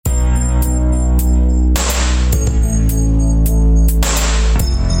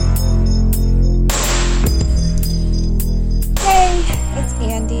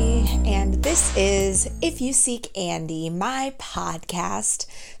If You Seek Andy, my podcast.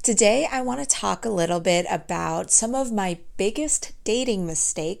 Today, I want to talk a little bit about some of my biggest dating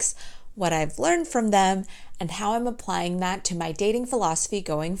mistakes, what I've learned from them, and how I'm applying that to my dating philosophy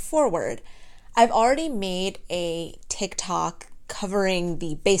going forward. I've already made a TikTok covering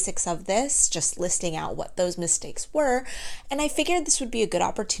the basics of this, just listing out what those mistakes were, and I figured this would be a good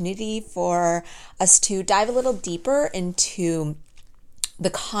opportunity for us to dive a little deeper into the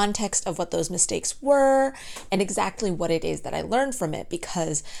context of what those mistakes were and exactly what it is that I learned from it.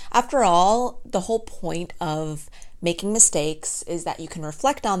 Because after all, the whole point of making mistakes is that you can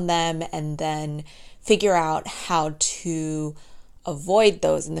reflect on them and then figure out how to avoid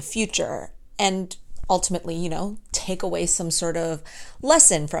those in the future and ultimately, take away some sort of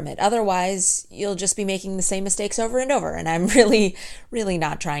lesson from it. Otherwise, you'll just be making the same mistakes over and over. And I'm really, really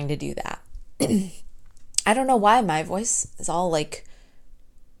not trying to do that. I don't know why my voice is all like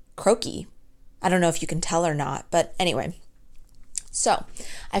croaky. I don't know if you can tell or not, but anyway. So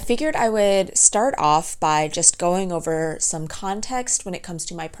I figured I would start off by just going over some context when it comes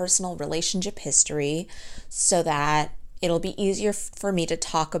to my personal relationship history so that it'll be easier for me to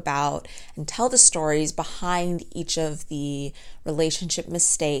talk about and tell the stories behind each of the relationship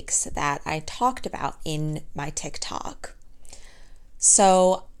mistakes that I talked about in my TikTok.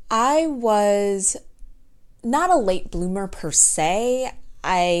 So I was not a late bloomer per se.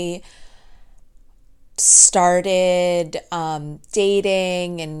 I started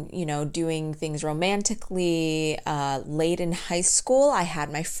dating and, doing things romantically late in high school. I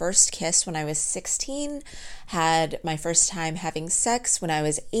had my first kiss when I was 16, had my first time having sex when I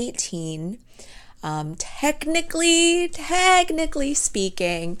was 18. Technically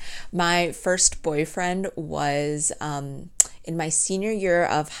speaking, my first boyfriend was in my senior year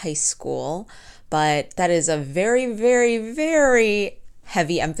of high school, but that is a very, very, very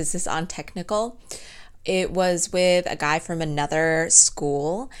heavy emphasis on technical. It was with a guy from another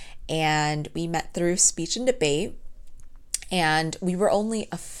school, and we met through speech and debate, and we were only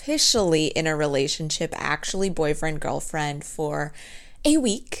officially in a relationship, actually boyfriend-girlfriend, for a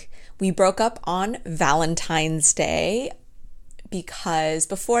week. We broke up on Valentine's Day because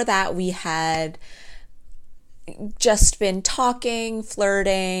before that we had just been talking,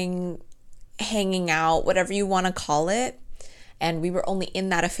 flirting, hanging out, whatever you want to call it. And we were only in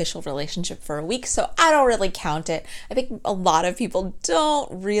that official relationship for a week, so I don't really count it. I think a lot of people don't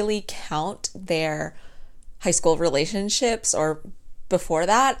really count their high school relationships or before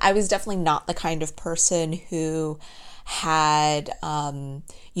that. I was definitely not the kind of person who had,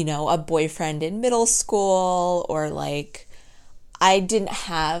 a boyfriend in middle school, or I didn't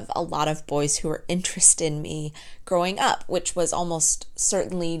have a lot of boys who were interested in me growing up, which was almost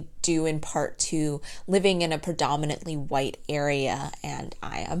certainly due in part to living in a predominantly white area, and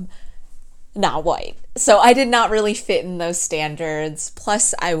I am not white. So I did not really fit in those standards.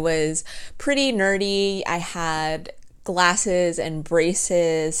 Plus, I was pretty nerdy. I had glasses and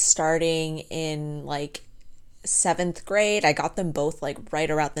braces starting in 7th grade. I got them both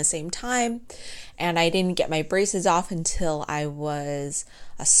right around the same time, and I didn't get my braces off until I was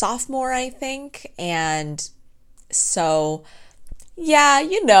a sophomore, I think. And so yeah,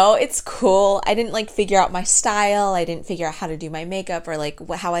 it's cool. I didn't figure out my style. I didn't figure out how to do my makeup or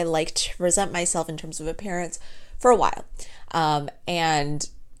how I like to present myself in terms of appearance for a while. And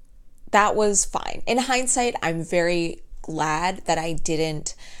that was fine. In hindsight, I'm very glad that I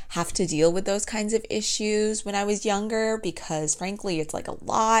didn't have to deal with those kinds of issues when I was younger, because frankly, it's a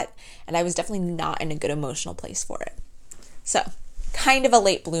lot, and I was definitely not in a good emotional place for it. So, kind of a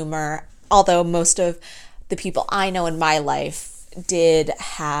late bloomer, although most of the people I know in my life did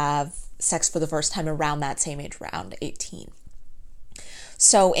have sex for the first time around that same age, around 18.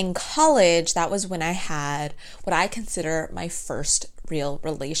 So in college, that was when I had what I consider my first real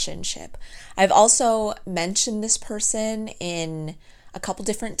relationship. I've also mentioned this person in a couple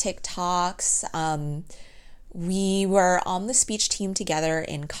different TikToks. We were on the speech team together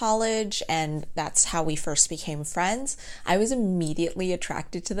in college, and that's how we first became friends. I was immediately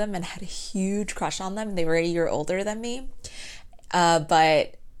attracted to them and had a huge crush on them. They were a year older than me.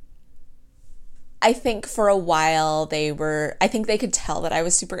 But I think for a while I think they could tell that I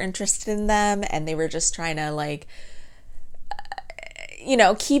was super interested in them, and they were just trying to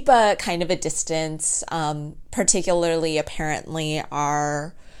keep a kind of a distance. Particularly, apparently,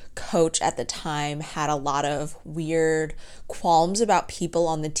 our coach at the time had a lot of weird qualms about people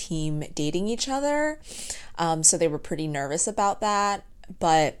on the team dating each other. So they were pretty nervous about that.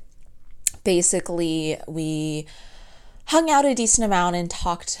 But basically, we hung out a decent amount and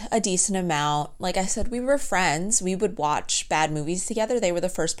talked a decent amount. Like I said, we were friends. We would watch bad movies together. They were the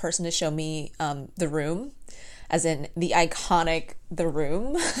first person to show me The Room, as in the iconic The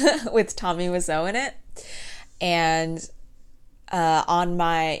Room with Tommy Wiseau in it. And on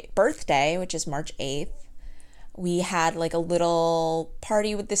my birthday, which is March 8th, we had like a little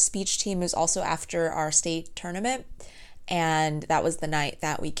party with the speech team. It was also after our state tournament. And that was the night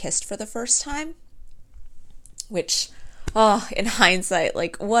that we kissed for the first time, which, oh, in hindsight,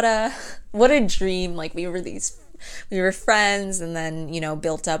 like what a dream. Like we were friends, and then,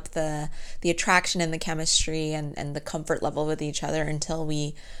 built up the attraction and the chemistry and the comfort level with each other until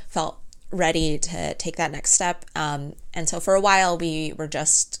we felt ready to take that next step. And so for a while we were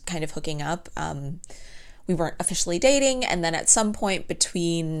just kind of hooking up. We weren't officially dating. And then at some point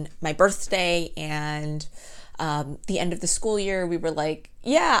between my birthday and the end of the school year, we were like,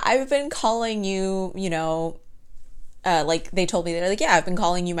 yeah, I've been calling you, like they told me, they're like, yeah, I've been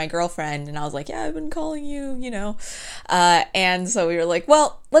calling you my girlfriend. And I was like, yeah, I've been calling you, and so we were like,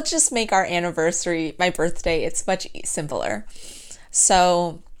 well, let's just make our anniversary my birthday. It's much simpler.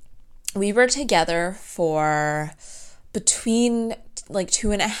 So we were together for between like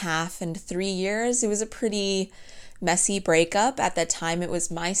 2.5 and 3 years. It was a pretty messy breakup. At that time, it was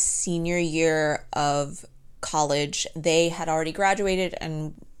my senior year of college. They had already graduated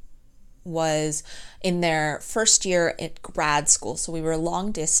and was in their first year at grad school. So we were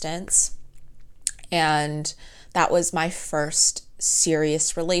long distance, and that was my first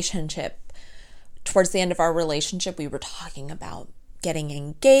serious relationship. Towards the end of our relationship, we were talking about getting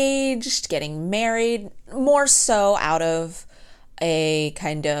engaged, getting married, more so out of a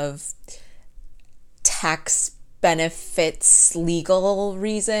kind of tax benefits legal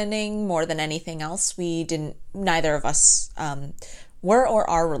reasoning more than anything else. Neither of us were or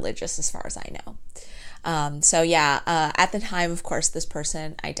are religious as far as I know. At the time, of course, this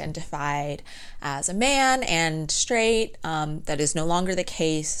person identified as a man and straight. That is no longer the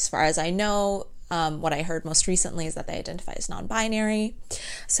case as far as I know. What I heard most recently is that they identify as non-binary.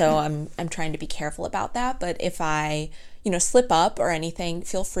 So I'm trying to be careful about that. But if I, slip up or anything,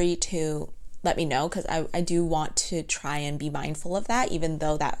 feel free to let me know, because I do want to try and be mindful of that, even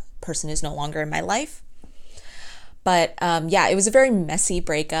though that person is no longer in my life. But it was a very messy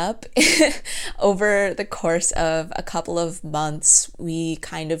breakup. Over the course of a couple of months, we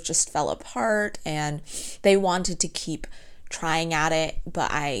kind of just fell apart, and they wanted to keep trying at it,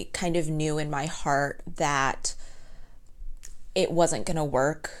 but I kind of knew in my heart that it wasn't going to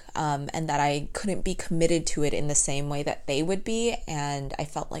work, and that I couldn't be committed to it in the same way that they would be. And I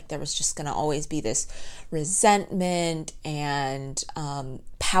felt like there was just going to always be this resentment and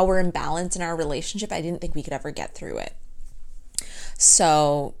power imbalance in our relationship. I didn't think we could ever get through it.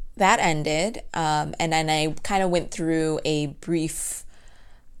 So that ended, and then I kind of went through a brief,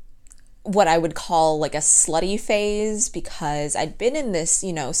 what I would call like a slutty phase, because I'd been in this,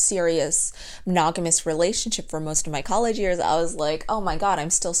 serious monogamous relationship for most of my college years. I was like, oh my God,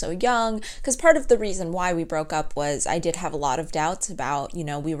 I'm still so young. Because part of the reason why we broke up was I did have a lot of doubts about,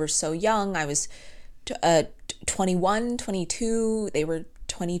 we were so young. I was 21, 22. They were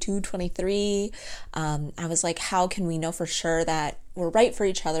 22, 23. I was like, how can we know for sure that we're right for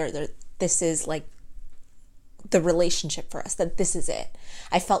each other? That this is like the relationship for us, that this is it.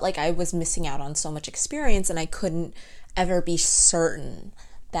 I felt like I was missing out on so much experience, and I couldn't ever be certain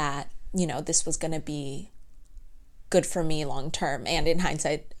that, this was going to be good for me long term. And in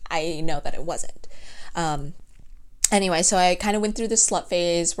hindsight, I know that it wasn't. Anyway, so I kind of went through the slut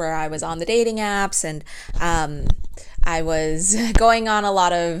phase where I was on the dating apps, and I was going on a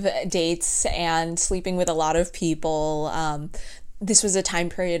lot of dates and sleeping with a lot of people. This was a time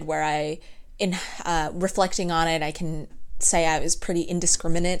period where in reflecting on it, I can say I was pretty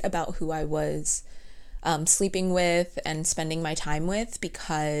indiscriminate about who I was sleeping with and spending my time with,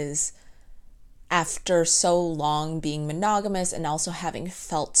 because after so long being monogamous and also having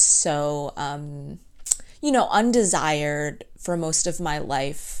felt so, undesired for most of my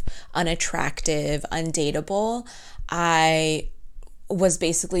life, unattractive, undateable, I was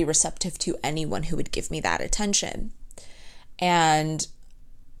basically receptive to anyone who would give me that attention. And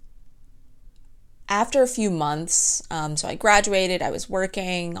after a few months, so I graduated, I was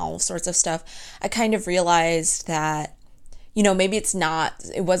working, all sorts of stuff, I kind of realized that, maybe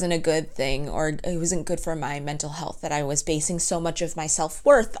it wasn't a good thing, or it wasn't good for my mental health, that I was basing so much of my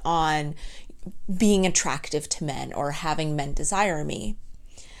self-worth on being attractive to men or having men desire me.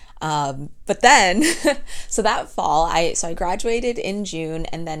 But then, so that fall, I graduated in June,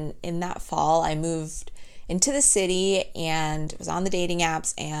 and then in that fall, I moved into the city and was on the dating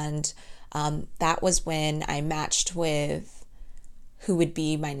apps, and that was when I matched with who would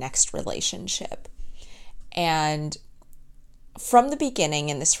be my next relationship. And from the beginning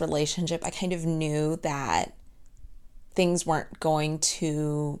in this relationship, I kind of knew that things weren't going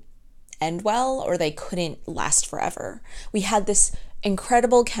to end well, or they couldn't last forever. We had this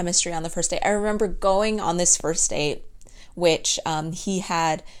incredible chemistry on the first date. I remember going on this first date, which he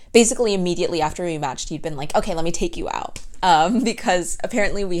had basically immediately after we matched, he'd been like, okay, let me take you out. Because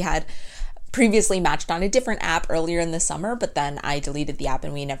apparently we had previously matched on a different app earlier in the summer, but then I deleted the app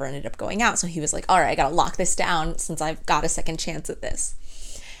and we never ended up going out. So he was like, all right, I got to lock this down since I've got a second chance at this.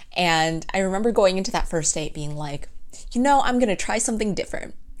 And I remember going into that first date being like, I'm going to try something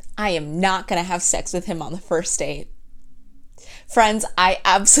different. I am not going to have sex with him on the first date. Friends, I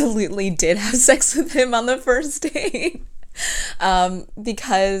absolutely did have sex with him on the first date.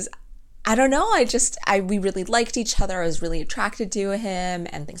 Because I don't know, we really liked each other. I was really attracted to him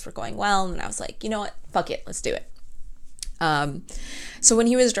and things were going well. And I was like, you know what? Fuck it. Let's do it. So when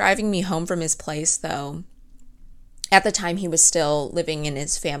he was driving me home from his place, though, at the time he was still living in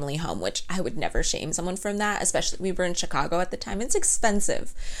his family home, which I would never shame someone from that, especially we were in Chicago at the time. It's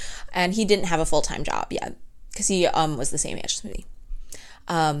expensive. And he didn't have a full-time job yet because he was the same age as me.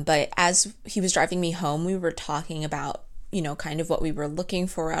 But as he was driving me home, we were talking about, kind of what we were looking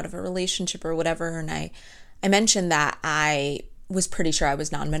for out of a relationship or whatever. And I mentioned that I was pretty sure I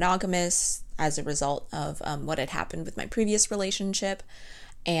was non-monogamous as a result of what had happened with my previous relationship.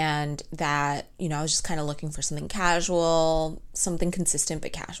 And that, I was just kind of looking for something casual, something consistent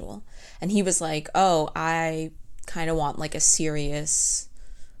but casual. And he was like, oh, I kind of want like a serious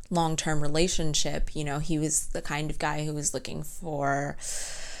long-term relationship. He was the kind of guy who was looking for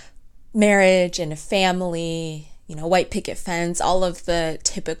marriage and a family, white picket fence, all of the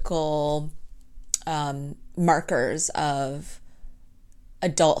typical markers of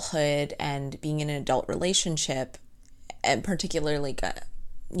adulthood and being in an adult relationship, and particularly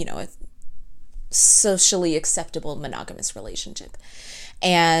a socially acceptable monogamous relationship.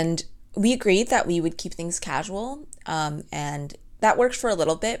 And we agreed that we would keep things casual, and that worked for a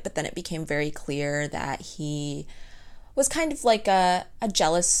little bit, but then it became very clear that he was kind of like a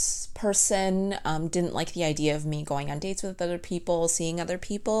jealous person, didn't like the idea of me going on dates with other people, seeing other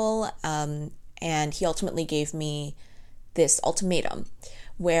people, and he ultimately gave me this ultimatum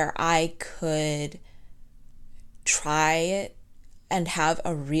where I could try it and have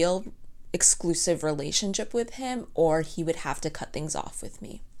a real exclusive relationship with him, or he would have to cut things off with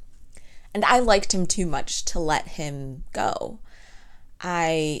me. And I liked him too much to let him go.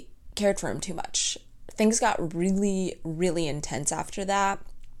 I cared for him too much. Things got really, really intense after that.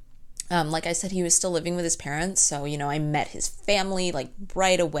 Like I said, he was still living with his parents, so, I met his family, like,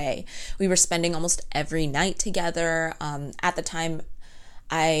 right away. We were spending almost every night together. At the time,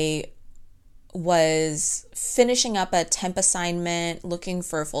 I was finishing up a temp assignment, looking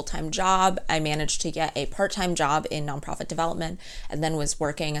for a full-time job. I managed to get a part-time job in nonprofit development, and then was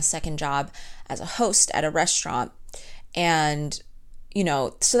working a second job as a host at a restaurant. And,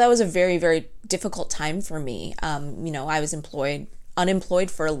 so that was a very, very difficult time for me. I was unemployed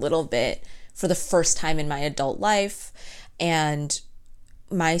for a little bit for the first time in my adult life. And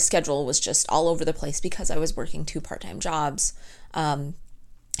my schedule was just all over the place because I was working 2 part-time jobs.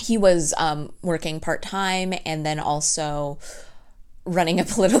 He was working part-time and then also running a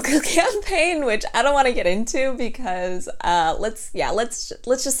political campaign, which I don't want to get into because let's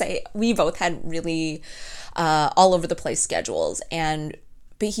just say we both had really all over the place schedules.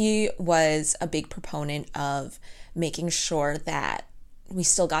 But he was a big proponent of making sure that we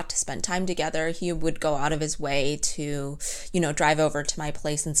still got to spend time together. He would go out of his way to, drive over to my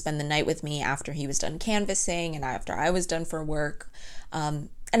place and spend the night with me after he was done canvassing and after I was done for work. And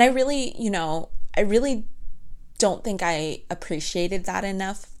I really don't think I appreciated that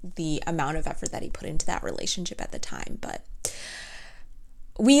enough, the amount of effort that he put into that relationship at the time. But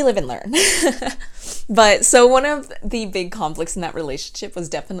we live and learn. But so one of the big conflicts in that relationship was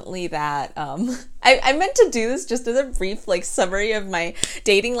definitely that I meant to do this just as a brief summary of my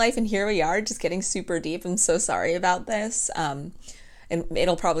dating life, and here we are just getting super deep. I'm so sorry about this. And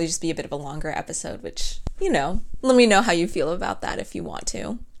it'll probably just be a bit of a longer episode, which, let me know how you feel about that if you want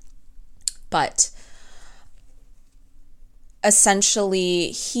to. But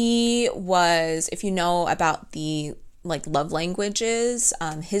essentially, he was, if you know about the love languages,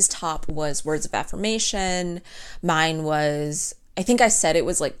 his top was words of affirmation. Mine was, I think I said it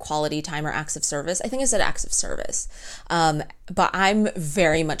was quality time or acts of service. I think I said acts of service. But I'm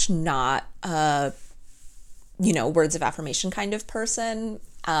very much not a, words of affirmation kind of person.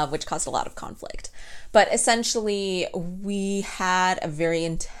 which caused a lot of conflict. But essentially, we had a very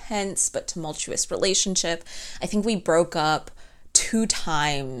intense but tumultuous relationship. I think we broke up 2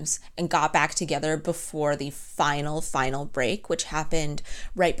 times and got back together before the final break, which happened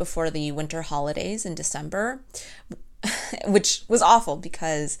right before the winter holidays in December, which was awful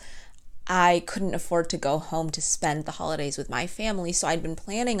because I couldn't afford to go home to spend the holidays with my family. So I'd been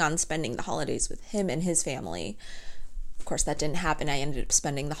planning on spending the holidays with him and his family. Of course, that didn't happen. I ended up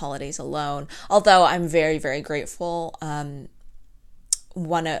spending the holidays alone. Although I'm very, very grateful.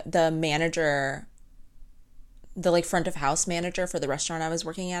 One of the manager, the like front of house manager for the restaurant I was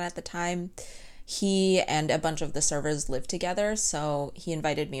working at the time, he and a bunch of the servers lived together. So he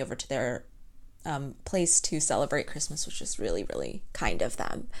invited me over to their place to celebrate Christmas, which was really, really kind of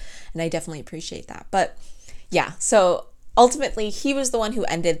them. And I definitely appreciate that. But yeah, so ultimately he was the one who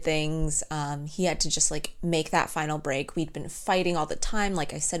ended things. He had to just like make that final break. We'd been fighting all the time.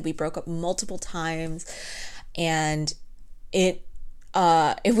 Like I said, we broke up multiple times, and it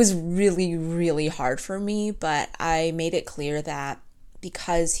was really, really hard for me, but I made it clear that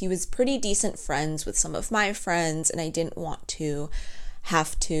because he was pretty decent friends with some of my friends and I didn't want to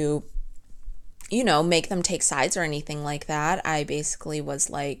have to, make them take sides or anything like that, I basically was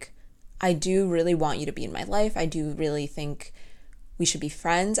like, I do really want you to be in my life. I do really think we should be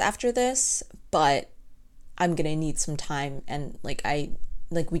friends after this, but I'm going to need some time, and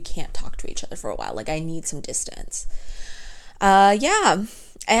we can't talk to each other for a while. Like I need some distance. Yeah.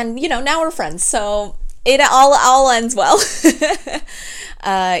 And, now we're friends. So it all ends well.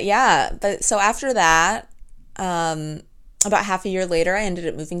 Yeah. But so after that, about half a year later, I ended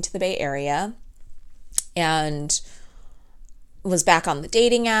up moving to the Bay Area and was back on the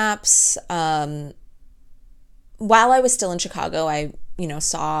dating apps. While I was still in Chicago, I,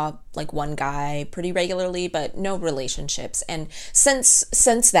 saw like one guy pretty regularly, but no relationships. And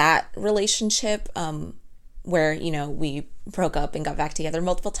since that relationship, where, we broke up and got back together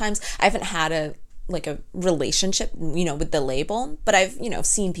multiple times, I haven't had a relationship, with the label, but I've,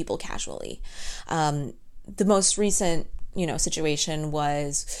 seen people casually. The most recent, situation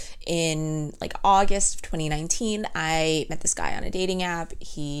was in like August of 2019. I met this guy on a dating app.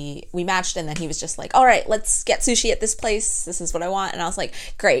 We matched, and then he was just like, all right, let's get sushi at this place. This is what I want. And I was like,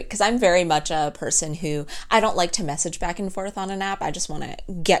 great. Cause I'm very much a person who I don't like to message back and forth on an app. I just want to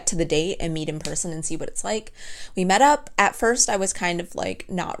get to the date and meet in person and see what it's like. We met up. At first I was kind of like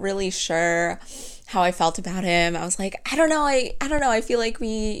not really sure how I felt about him. I was like, I don't know. I feel like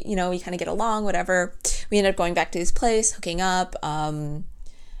we kind of get along, whatever. We ended up going back to his place, hooking up. And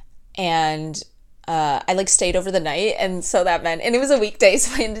I like stayed over the night. And so that meant, and it was a weekday.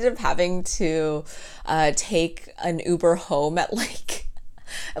 So I ended up having to, take an Uber home at like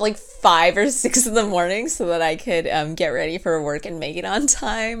 5 or 6 in the morning so that I could, get ready for work and make it on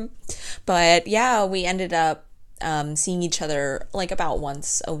time. But yeah, we ended up, seeing each other like about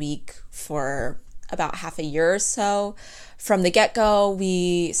once a week for about half a year or so. From the get-go,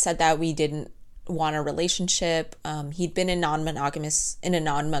 we said that we didn't want a relationship. He'd been in a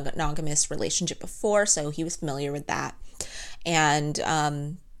non-monogamous relationship before, so he was familiar with that. And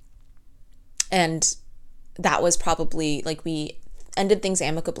that was probably like, we ended things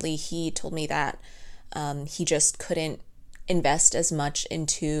amicably. He told me that he just couldn't invest as much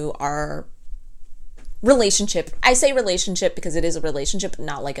into our relationship. I say relationship because it is a relationship,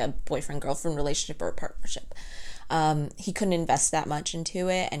 not like a boyfriend-girlfriend relationship or a partnership. He couldn't invest that much into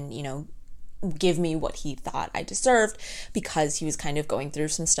it and, give me what he thought I deserved, because he was kind of going through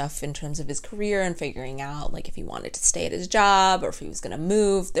some stuff in terms of his career and figuring out like if he wanted to stay at his job or if he was going to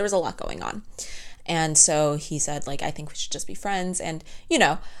move. There was a lot going on. And so he said, like, I think we should just be friends. And,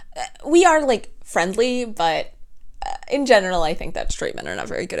 we are like friendly, but in general, I think that straight men are not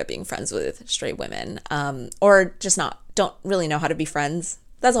very good at being friends with straight women, or just don't really know how to be friends.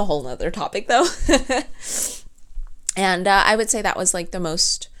 That's a whole nother topic though. And I would say that was like the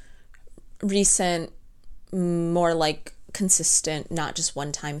most recent, more like consistent, not just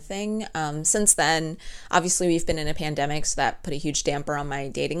one time thing. Since then, obviously we've been in a pandemic, so that put a huge damper on my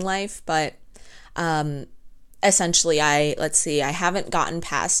dating life, but essentially I haven't gotten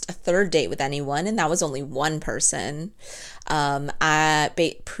past a third date with anyone, and that was only one person.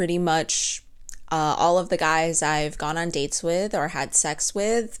 Pretty much all of the guys I've gone on dates with or had sex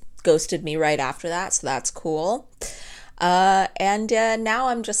with ghosted me right after that, so that's cool. And now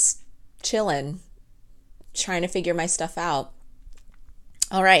I'm just chilling, trying to figure my stuff out.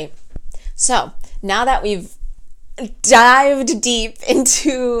 All right, so now that we've dived deep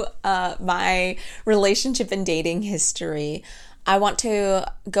into my relationship and dating history, I want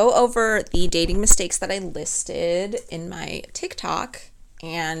to go over the dating mistakes that I listed in my TikTok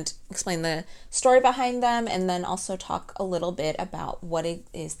and explain the story behind them, and then also talk a little bit about what it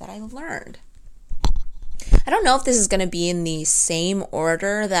is that I learned. I don't know if this is going to be in the same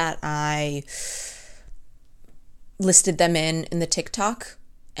order that I listed them in the TikTok,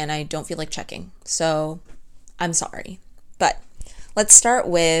 and I don't feel like checking, so I'm sorry. But let's start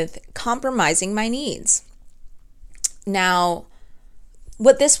with compromising my needs. Now,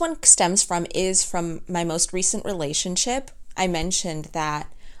 what this one stems from is from my most recent relationship. I mentioned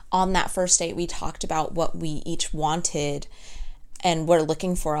that on that first date, we talked about what we each wanted and were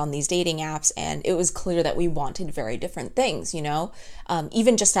looking for on these dating apps, and it was clear that we wanted very different things,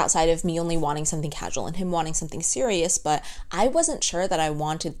 even just outside of me only wanting something casual and him wanting something serious. But I wasn't sure that I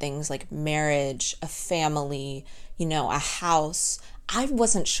wanted things like marriage, a family, a house. I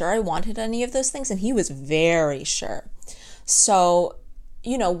wasn't sure I wanted any of those things, and he was very sure. So,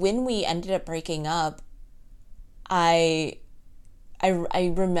 when we ended up breaking up, I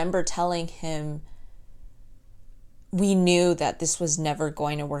remember telling him we knew that this was never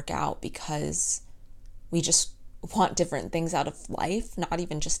going to work out because we just want different things out of life, not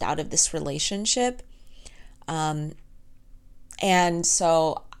even just out of this relationship. And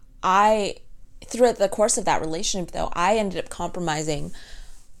so throughout the course of that relationship, though, I ended up compromising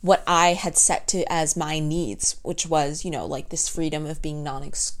what I had set to as my needs, which was, like this freedom of being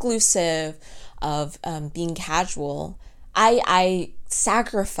non-exclusive, of being casual. I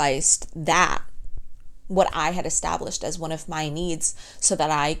sacrificed that, what I had established as one of my needs, so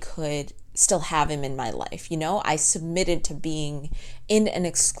that I could still have him in my life. I submitted to being in an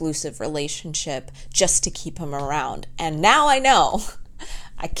exclusive relationship just to keep him around. And now I know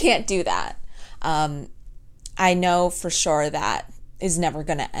I can't do that. I know for sure that is never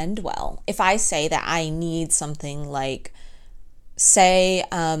going to end well. If I say that I need something like, say,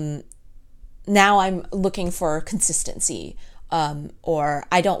 now I'm looking for consistency, or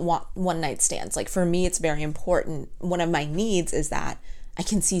I don't want one night stands. Like for me, it's very important. One of my needs is that I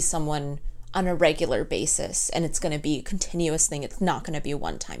can see someone on a regular basis, and it's going to be a continuous thing. It's not going to be a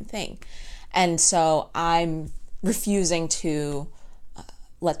one-time thing. And so I'm refusing to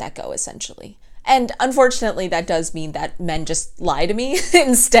let that go, essentially. And unfortunately, that does mean that men just lie to me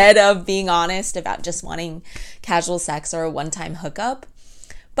instead of being honest about just wanting casual sex or a one-time hookup.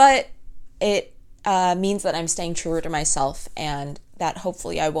 But it means that I'm staying truer to myself, and that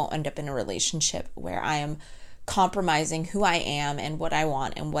hopefully I won't end up in a relationship where I am compromising who I am and what I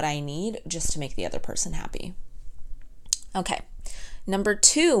want and what I need just to make the other person happy. Okay, number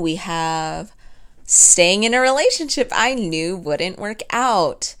 2, we have staying in a relationship I knew wouldn't work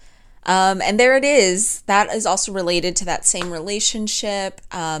out. And there it is. That is also related to that same relationship.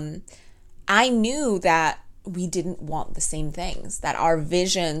 I knew that we didn't want the same things, that our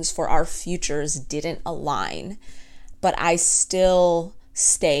visions for our futures didn't align, but I still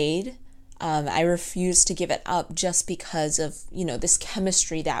stayed. I refused to give it up just because of, this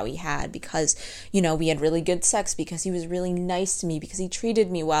chemistry that we had, because, we had really good sex, because he was really nice to me, because he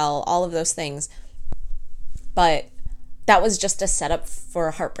treated me well, all of those things. But that was just a setup for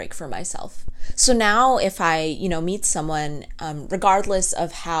a heartbreak for myself. So now if I, meet someone, regardless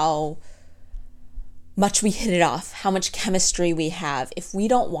of how much we hit it off, how much chemistry we have, if we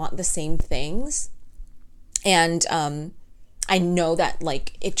don't want the same things, and I know that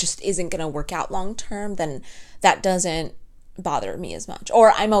it just isn't going to work out long term, then that doesn't bother me as much.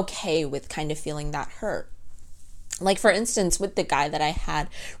 Or I'm okay with kind of feeling that hurt. Like, for instance, with the guy that I had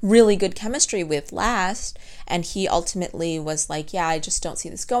really good chemistry with last, and he ultimately was like, yeah, I just don't see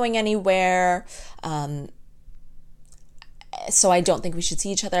this going anywhere. So I don't think we should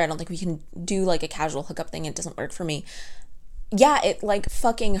see each other. I don't think we can do a casual hookup thing. It doesn't work for me. Yeah, it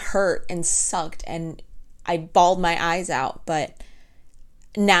fucking hurt and sucked, and I bawled my eyes out. But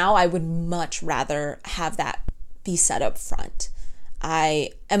now I would much rather have that be set up front.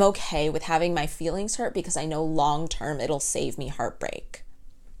 I am okay with having my feelings hurt because I know long term it'll save me heartbreak.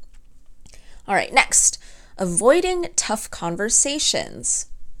 All right, next, avoiding tough conversations.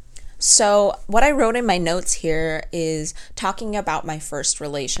 So what I wrote in my notes here is talking about my first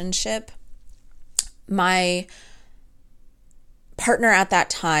relationship. My partner at that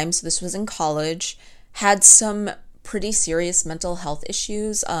time, so this was in college, had some pretty serious mental health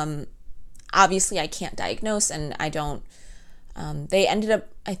issues. Obviously, I can't diagnose, and I don't. They ended up,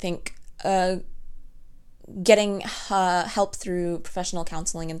 I think, getting help through professional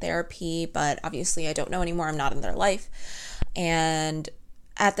counseling and therapy, but obviously I don't know anymore. I'm not in their life. And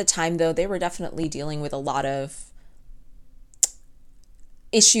at the time, though, they were definitely dealing with a lot of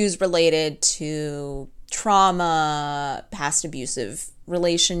issues related to trauma, past abusive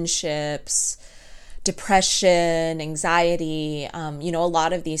relationships, depression, anxiety, a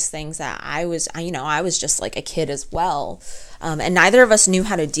lot of these things that I was just like a kid as well. And neither of us knew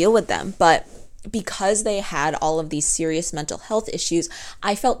how to deal with them. But because they had all of these serious mental health issues,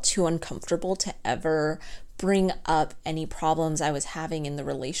 I felt too uncomfortable to ever bring up any problems I was having in the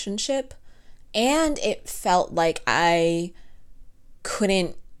relationship. And it felt like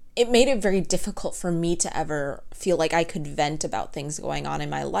it made it very difficult for me to ever feel like I could vent about things going on in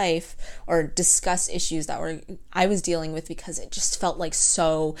my life or discuss issues that I was dealing with, because it just felt like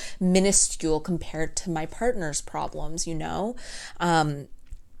so minuscule compared to my partner's problems,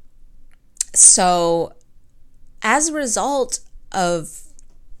 So as a result of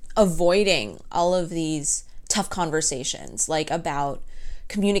avoiding all of these tough conversations, like about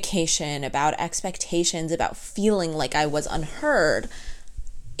communication, about expectations, about feeling like I was unheard,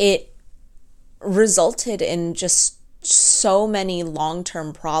 it resulted in just so many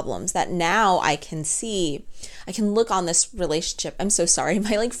long-term problems that now I can look on this relationship. I'm so sorry.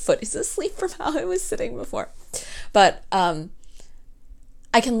 My foot is asleep from how I was sitting before. But I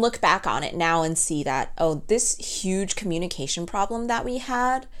can look back on it now and see that, this huge communication problem that we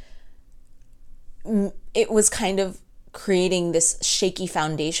had, it was kind of creating this shaky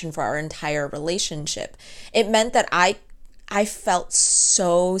foundation for our entire relationship. It meant that I felt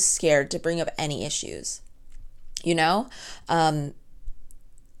so scared to bring up any issues,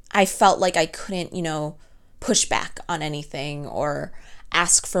 I felt like I couldn't, push back on anything or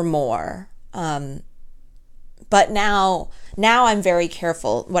ask for more. But now I'm very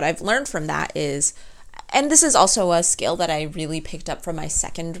careful. What I've learned from that is, and this is also a skill that I really picked up from my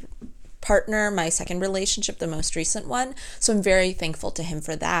second partner, my second relationship, the most recent one. So I'm very thankful to him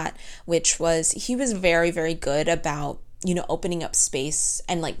for that, which was, he was very, very good about, opening up space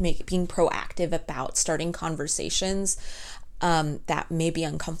and being proactive about starting conversations that may be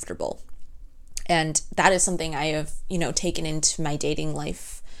uncomfortable. And that is something I have, taken into my dating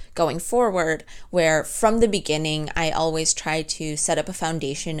life going forward, where from the beginning, I always try to set up a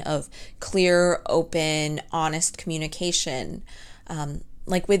foundation of clear, open, honest communication.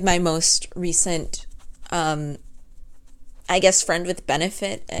 With my most recent, friend with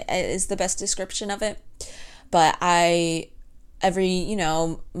benefit is the best description of it. But every,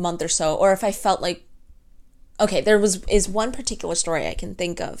 month or so, or if I felt like, there is one particular story I can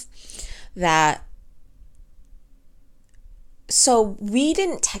think of that. So we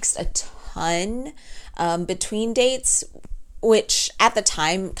didn't text a ton between dates, which at the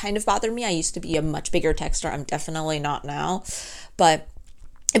time kind of bothered me. I used to be a much bigger texter. I'm definitely not now, but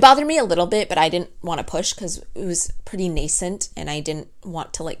it bothered me a little bit, but I didn't want to push because it was pretty nascent and I didn't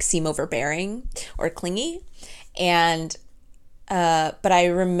want to seem overbearing or clingy. And, but I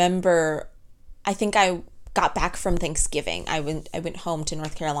remember, I think I got back from Thanksgiving. I went home to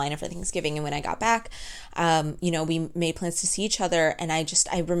North Carolina for Thanksgiving. And when I got back, we made plans to see each other. And I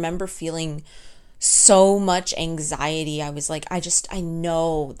remember feeling so much anxiety. I was like, I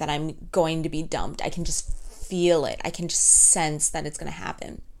know that I'm going to be dumped. I can just feel it. I can just sense that it's going to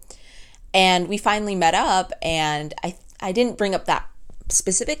happen. And we finally met up, and I didn't bring up that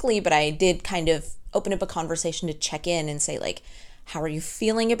specifically, but I did kind of open up a conversation to check in and say, how are you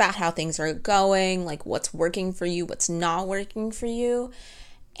feeling about how things are going? What's working for you? What's not working for you?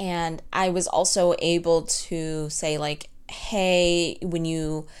 And I was also able to say, hey, when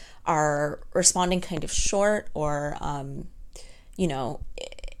you are responding kind of short or,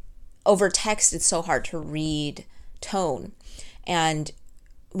 over text, it's so hard to read tone. And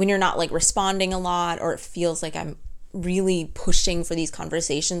when you're not responding a lot, or it feels like I'm really pushing for these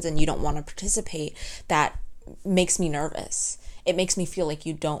conversations and you don't want to participate, that makes me nervous. It makes me feel like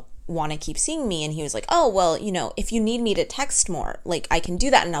you don't want to keep seeing me. And he was like, oh, well, if you need me to text more, I can do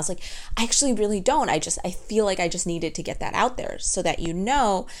that. And I was like, I actually really don't. I feel like I just needed to get that out there so that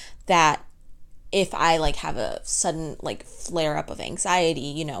that if I have a sudden flare up of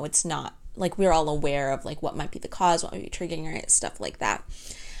anxiety, it's not we're all aware of what might be the cause, what might be triggering it, stuff like that.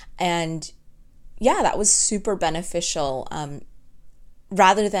 And yeah, that was super beneficial.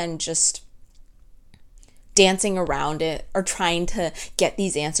 Rather than just dancing around it or trying to get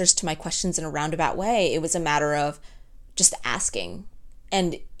these answers to my questions in a roundabout way, it was a matter of just asking.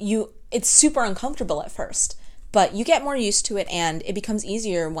 And it's super uncomfortable at first, but you get more used to it, and it becomes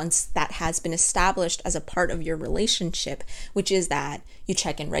easier once that has been established as a part of your relationship, which is that you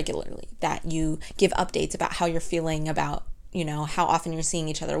check in regularly, that you give updates about how you're feeling, about, how often you're seeing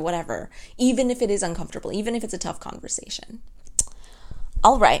each other, whatever, even if it is uncomfortable, even if it's a tough conversation.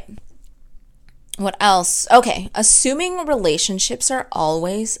 All right. What else? Okay. Assuming relationships are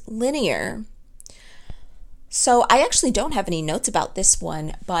always linear. So I actually don't have any notes about this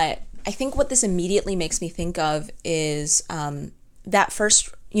one, but I think what this immediately makes me think of is that first,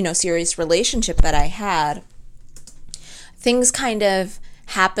 serious relationship that I had. Things kind of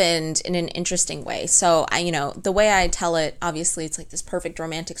happened in an interesting way. So the way I tell it, obviously it's like this perfect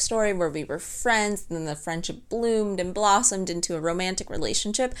romantic story where we were friends and then the friendship bloomed and blossomed into a romantic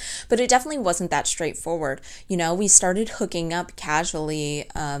relationship, but it definitely wasn't that straightforward. We started hooking up casually,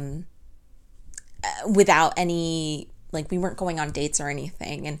 without any, like, we weren't going on dates or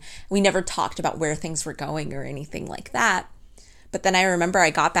anything, and we never talked about where things were going or anything like that. But then I remember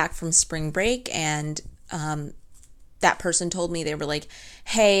I got back from spring break, and that person told me, they were like,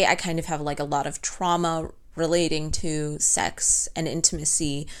 hey, I kind of have like a lot of trauma relating to sex and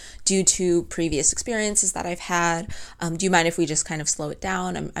intimacy due to previous experiences that I've had. Do you mind if we just kind of slow it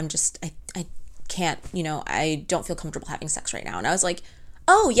down? I can't, I don't feel comfortable having sex right now. And I was like,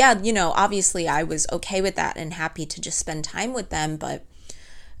 oh yeah, obviously I was okay with that and happy to just spend time with them. But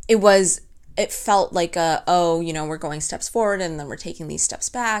it felt like we're going steps forward and then we're taking these steps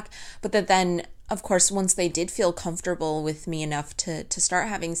back. But then of course, once they did feel comfortable with me enough to start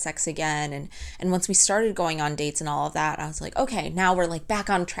having sex again, and once we started going on dates and all of that, I was like, okay, now we're like back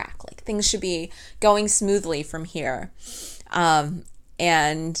on track. Like things should be going smoothly from here.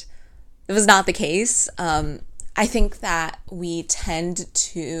 And it was not the case. I think that we tend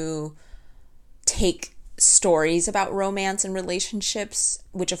to take stories about romance and relationships,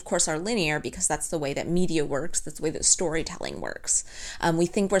 which of course are linear because that's the way that media works, that's the way that storytelling works. We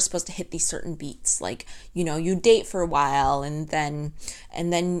think we're supposed to hit these certain beats, like, you date for a while and then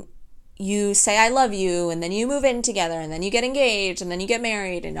you say I love you, and then you move in together, and then you get engaged, and then you get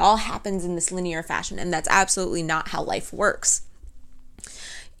married, and it all happens in this linear fashion, and that's absolutely not how life works.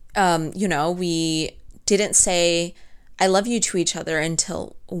 We didn't say I love you to each other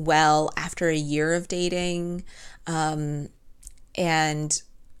until well after a year of dating. And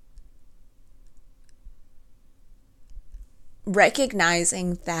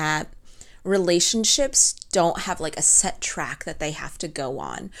recognizing that relationships don't have like a set track that they have to go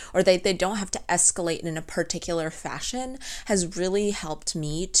on, or they don't have to escalate in a particular fashion, has really helped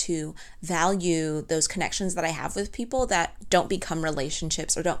me to value those connections that I have with people that don't become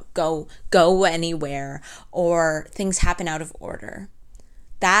relationships or don't go anywhere, or things happen out of order.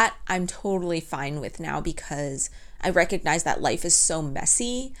 That I'm totally fine with now because I recognize that life is so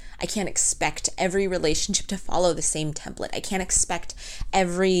messy. I can't expect every relationship to follow the same template. I can't expect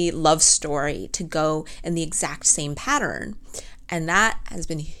every love story to go in the exact same pattern. And that has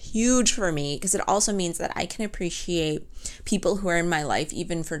been huge for me because it also means that I can appreciate people who are in my life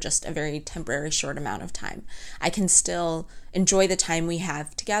even for just a very temporary short amount of time. I can still enjoy the time we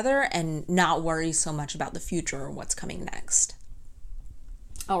have together and not worry so much about the future or what's coming next.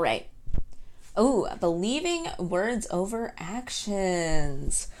 All right. Oh, believing words over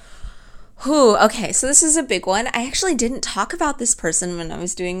actions. Okay, so this is a big one. I actually didn't talk about this person when I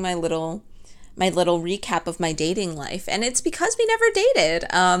was doing my little recap of my dating life, and it's because we never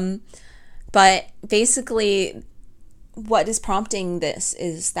dated. But basically, what is prompting this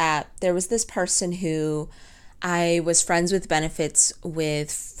is that there was this person who I was friends with benefits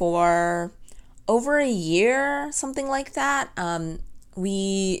with for over a year, something like that.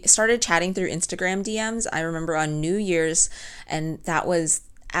 We started chatting through Instagram DMs, I remember, on New Year's, and that was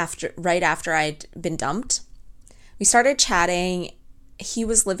right after I'd been dumped. We started chatting. He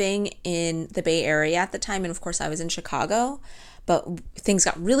was living in the Bay Area at the time, and of course I was in Chicago, but things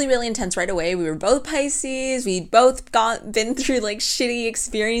got really, really intense right away. We were both Pisces. We'd both been through like shitty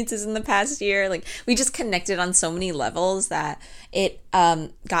experiences in the past year. Like we just connected on so many levels that it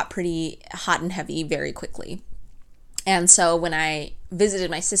got pretty hot and heavy very quickly. And so when I visited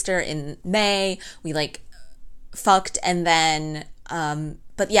my sister in May, we like fucked, and then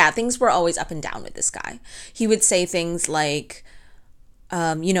but yeah, things were always up and down with this guy. He would say things like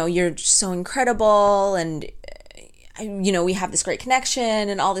you're so incredible, and we have this great connection,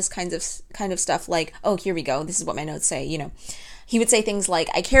 and all this kind of stuff. Like, oh, here we go, this is what my notes say. He would say things like,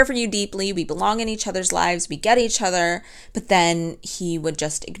 I care for you deeply, we belong in each other's lives, we get each other, but then he would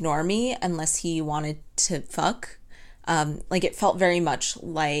just ignore me unless he wanted to fuck. Like it felt very much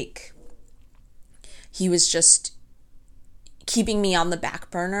like he was just keeping me on the back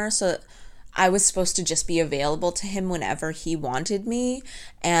burner. So I was supposed to just be available to him whenever he wanted me,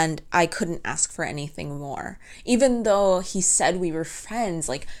 and I couldn't ask for anything more. Even though he said we were friends,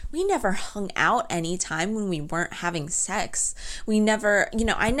 like we never hung out any time when we weren't having sex. We never,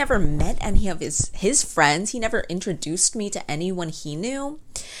 I never met any of his friends. He never introduced me to anyone he knew.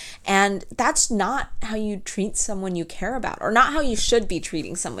 And that's not how you treat someone you care about, or not how you should be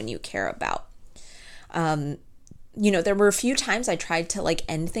treating someone you care about. there were a few times I tried to like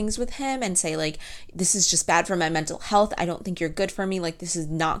end things with him and say like, this is just bad for my mental health. I don't think you're good for me. Like, this is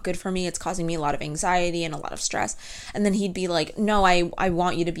not good for me. It's causing me a lot of anxiety and a lot of stress. And then he'd be like, no, I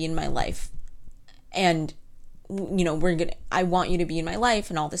want you to be in my life. And, I want you to be in my life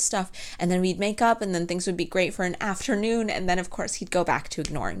and all this stuff. And then we'd make up and then things would be great for an afternoon. And then of course he'd go back to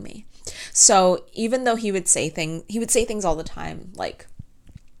ignoring me. So even though he would say things all the time, like,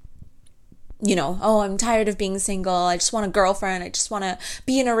 oh, I'm tired of being single. I just want a girlfriend. I just want to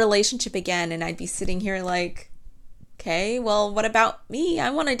be in a relationship again. And I'd be sitting here like, okay, well, what about me?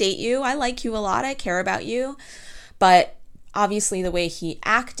 I want to date you. I like you a lot. I care about you. But obviously the way he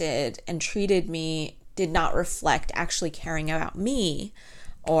acted and treated me did not reflect actually caring about me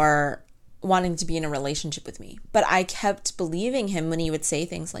or wanting to be in a relationship with me. But I kept believing him when he would say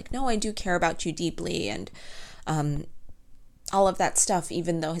things like, no, I do care about you deeply, and all of that stuff,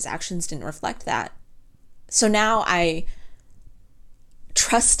 even though his actions didn't reflect that. So now I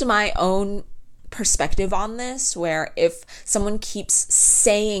trust my own perspective on this, where if someone keeps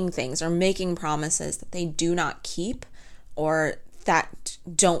saying things or making promises that they do not keep, or that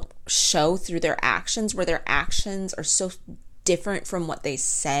don't show through their actions, where their actions are so different from what they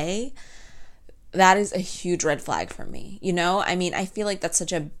say, that is a huge red flag for me. I feel like that's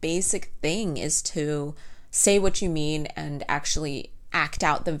such a basic thing, is to say what you mean and actually act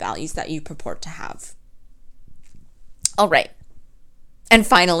out the values that you purport to have. All right. And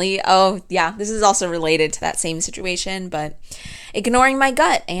finally, this is also related to that same situation, but ignoring my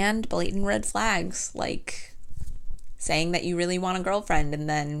gut and blatant red flags, like saying that you really want a girlfriend and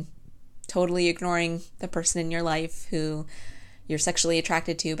then totally ignoring the person in your life who you're sexually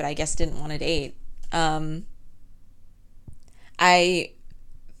attracted to, but I guess didn't want to date. I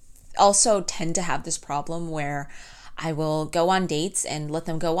also tend to have this problem where I will go on dates and let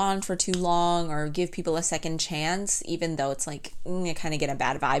them go on for too long, or give people a second chance, even though it's like, I kind of get a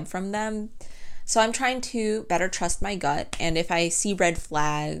bad vibe from them. So I'm trying to better trust my gut. And if I see red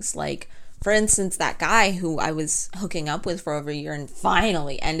flags, like, for instance, that guy who I was hooking up with for over a year and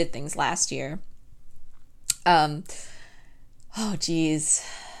finally ended things last year. One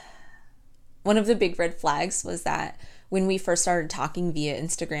of the big red flags was that when we first started talking via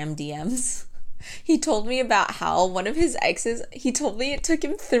Instagram DMs, he told me about how one of his exes, he told me it took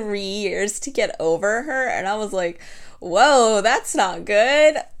him 3 years to get over her. And I was like, whoa, that's not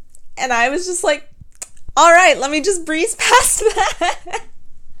good. And I was just like, all right, let me just breeze past that.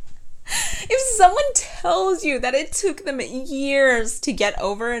 If someone tells you that it took them years to get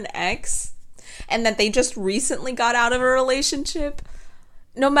over an ex and that they just recently got out of a relationship,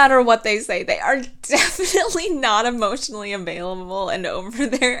 no matter what they say, they are definitely not emotionally available and over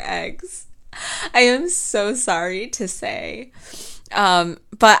their ex. I am so sorry to say.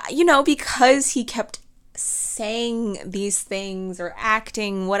 But, because he kept saying these things or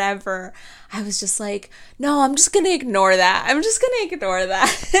acting whatever, I was just like, no, I'm just going to ignore that.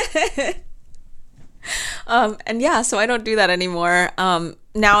 So I don't do that anymore.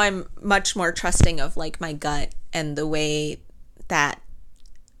 Now I'm much more trusting of like my gut and the way that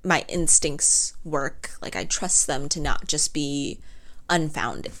my instincts work. Like, I trust them to not just be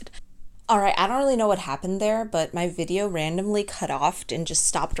unfounded. All right, I don't really know what happened there, but my video randomly cut off and just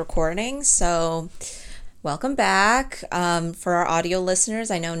stopped recording. So welcome back. For our audio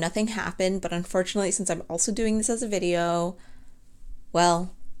listeners, I know nothing happened, but unfortunately, since I'm also doing this as a video,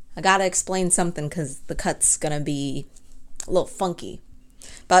 well, I gotta explain something because the cut's gonna be a little funky.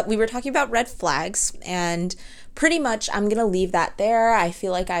 But we were talking about red flags, and pretty much I'm gonna leave that there. I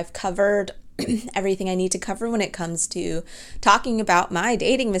feel like I've covered everything I need to cover when it comes to talking about my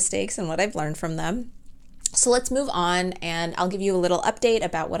dating mistakes and what I've learned from them. So let's move on, and I'll give you a little update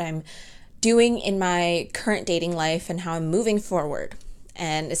about what I'm doing in my current dating life and how I'm moving forward,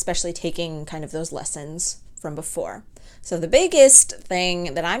 and especially taking kind of those lessons from before. So the biggest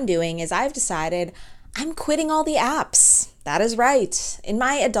thing that I'm doing is I've decided I'm quitting all the apps. That is right. In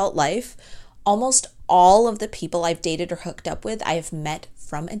my adult life, almost all of the people I've dated or hooked up with, I have met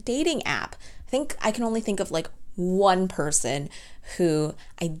from a dating app. I think I can only think of like one person who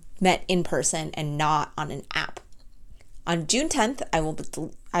I met in person and not on an app. On June 10th,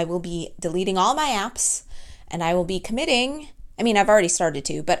 I will be deleting all my apps, and I will be committing. I mean, I've already started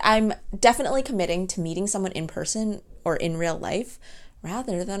to, but I'm definitely committing to meeting someone in person or in real life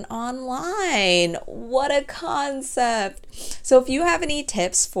rather than online. What a concept. So if you have any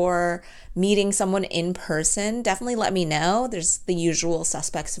tips for meeting someone in person, definitely let me know. There's the usual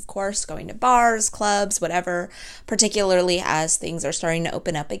suspects, of course, going to bars, clubs, whatever, particularly as things are starting to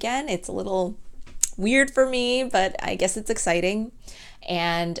open up again. It's a little weird for me, but I guess it's exciting.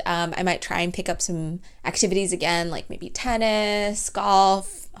 And I might try and pick up some activities again, like maybe tennis,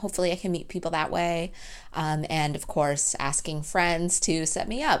 golf. Hopefully I can meet people that way. And of course, asking friends to set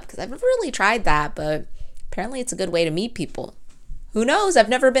me up, because I've never really tried that, but apparently it's a good way to meet people. Who knows? I've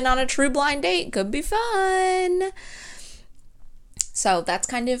never been on a true blind date. Could be fun. So that's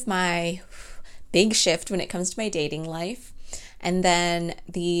kind of my big shift when it comes to my dating life. And then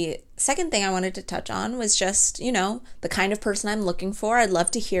the second thing I wanted to touch on was just, the kind of person I'm looking for. I'd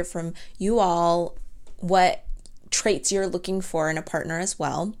love to hear from you all what traits you're looking for in a partner as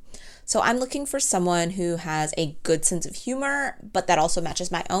well. So I'm looking for someone who has a good sense of humor, but that also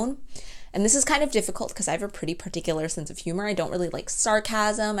matches my own. And this is kind of difficult because I have a pretty particular sense of humor. I don't really like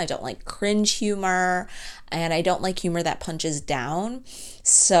sarcasm. I don't like cringe humor. And I don't like humor that punches down.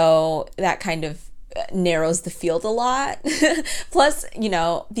 So that kind of narrows the field a lot. Plus,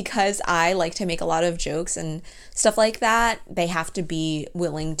 because I like to make a lot of jokes and stuff like that, they have to be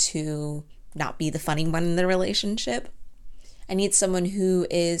willing to not be the funny one in the relationship. I need someone who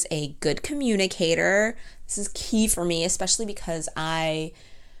is a good communicator. This is key for me, especially because I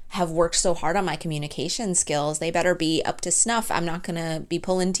have worked so hard on my communication skills. They better be up to snuff. I'm not going to be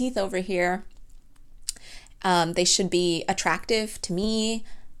pulling teeth over here. They should be attractive to me.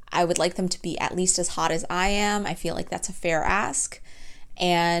 I would like them to be at least as hot as I am. I feel like that's a fair ask.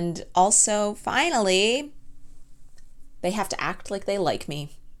 And also, finally, they have to act like they like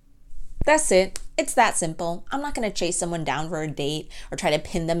me. That's it. It's that simple. I'm not going to chase someone down for a date or try to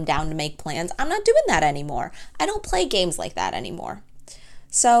pin them down to make plans. I'm not doing that anymore. I don't play games like that anymore.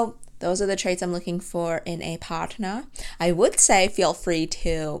 So those are the traits I'm looking for in a partner. I would say feel free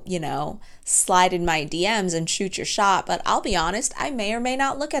to, slide in my DMs and shoot your shot, but I'll be honest, I may or may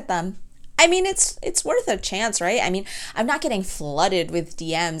not look at them. I mean, it's worth a chance, right? I mean, I'm not getting flooded with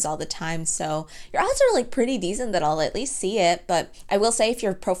DMs all the time, so your odds are pretty decent that I'll at least see it. But I will say, if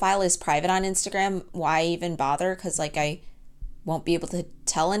your profile is private on Instagram, why even bother? Because I won't be able to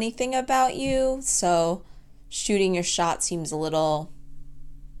tell anything about you. So shooting your shot seems a little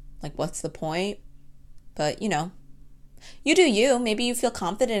what's the point? But you do you. Maybe you feel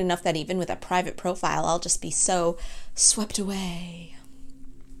confident enough that even with a private profile, I'll just be so swept away.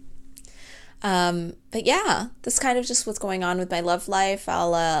 But yeah, this is kind of just what's going on with my love life.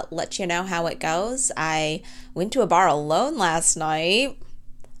 I'll let you know how it goes. I went to a bar alone last night.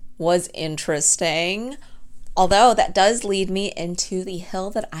 Was interesting. Although that does lead me into the hill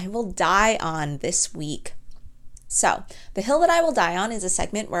that I will die on this week. So, the hill that I will die on is a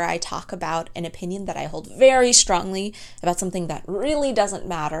segment where I talk about an opinion that I hold very strongly about something that really doesn't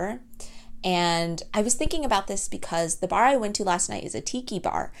matter. And I was thinking about this because the bar I went to last night is a tiki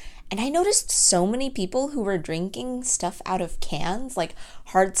bar. And I noticed so many people who were drinking stuff out of cans, like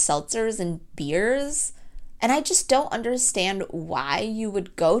hard seltzers and beers. And I just don't understand why you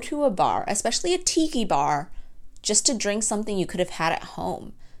would go to a bar, especially a tiki bar, just to drink something you could have had at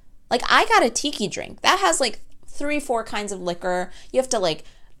home. I got a tiki drink. That has 3-4 kinds of liquor. You have to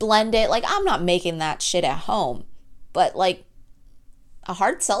blend it. I'm not making that shit at home. But a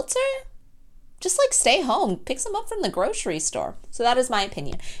hard seltzer? Just stay home. Pick some up from the grocery store. So that is my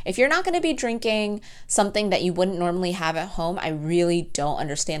opinion. If you're not going to be drinking something that you wouldn't normally have at home, I really don't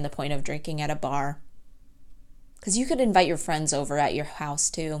understand the point of drinking at a bar. Because you could invite your friends over at your house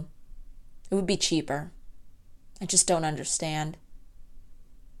too. It would be cheaper. I just don't understand.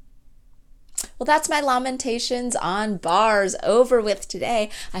 Well, that's my lamentations on bars over with today.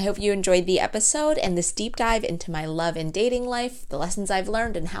 I hope you enjoyed the episode and this deep dive into my love and dating life, the lessons I've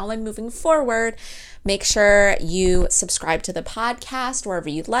learned and how I'm moving forward. Make sure you subscribe to the podcast wherever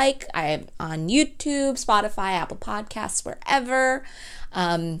you'd like. I'm on YouTube, Spotify, Apple Podcasts, wherever.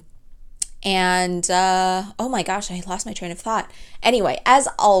 Oh my gosh, I lost my train of thought. Anyway, as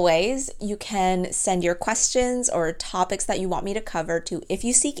always, you can send your questions or topics that you want me to cover to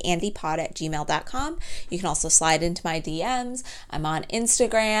ifyouseekandypod@gmail.com. You can also slide into my DMs. I'm on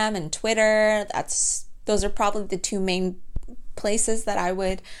Instagram and Twitter. Those are probably the two main places that I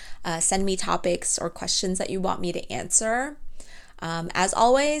would send me topics or questions that you want me to answer. As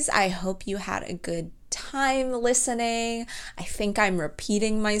always, I hope you had a good time listening. I think I'm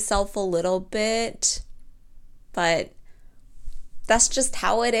repeating myself a little bit, but that's just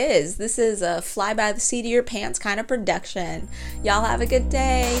how it is. This is a fly by the seat of your pants kind of production. Y'all have a good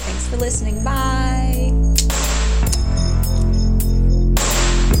day. Thanks for listening. Bye.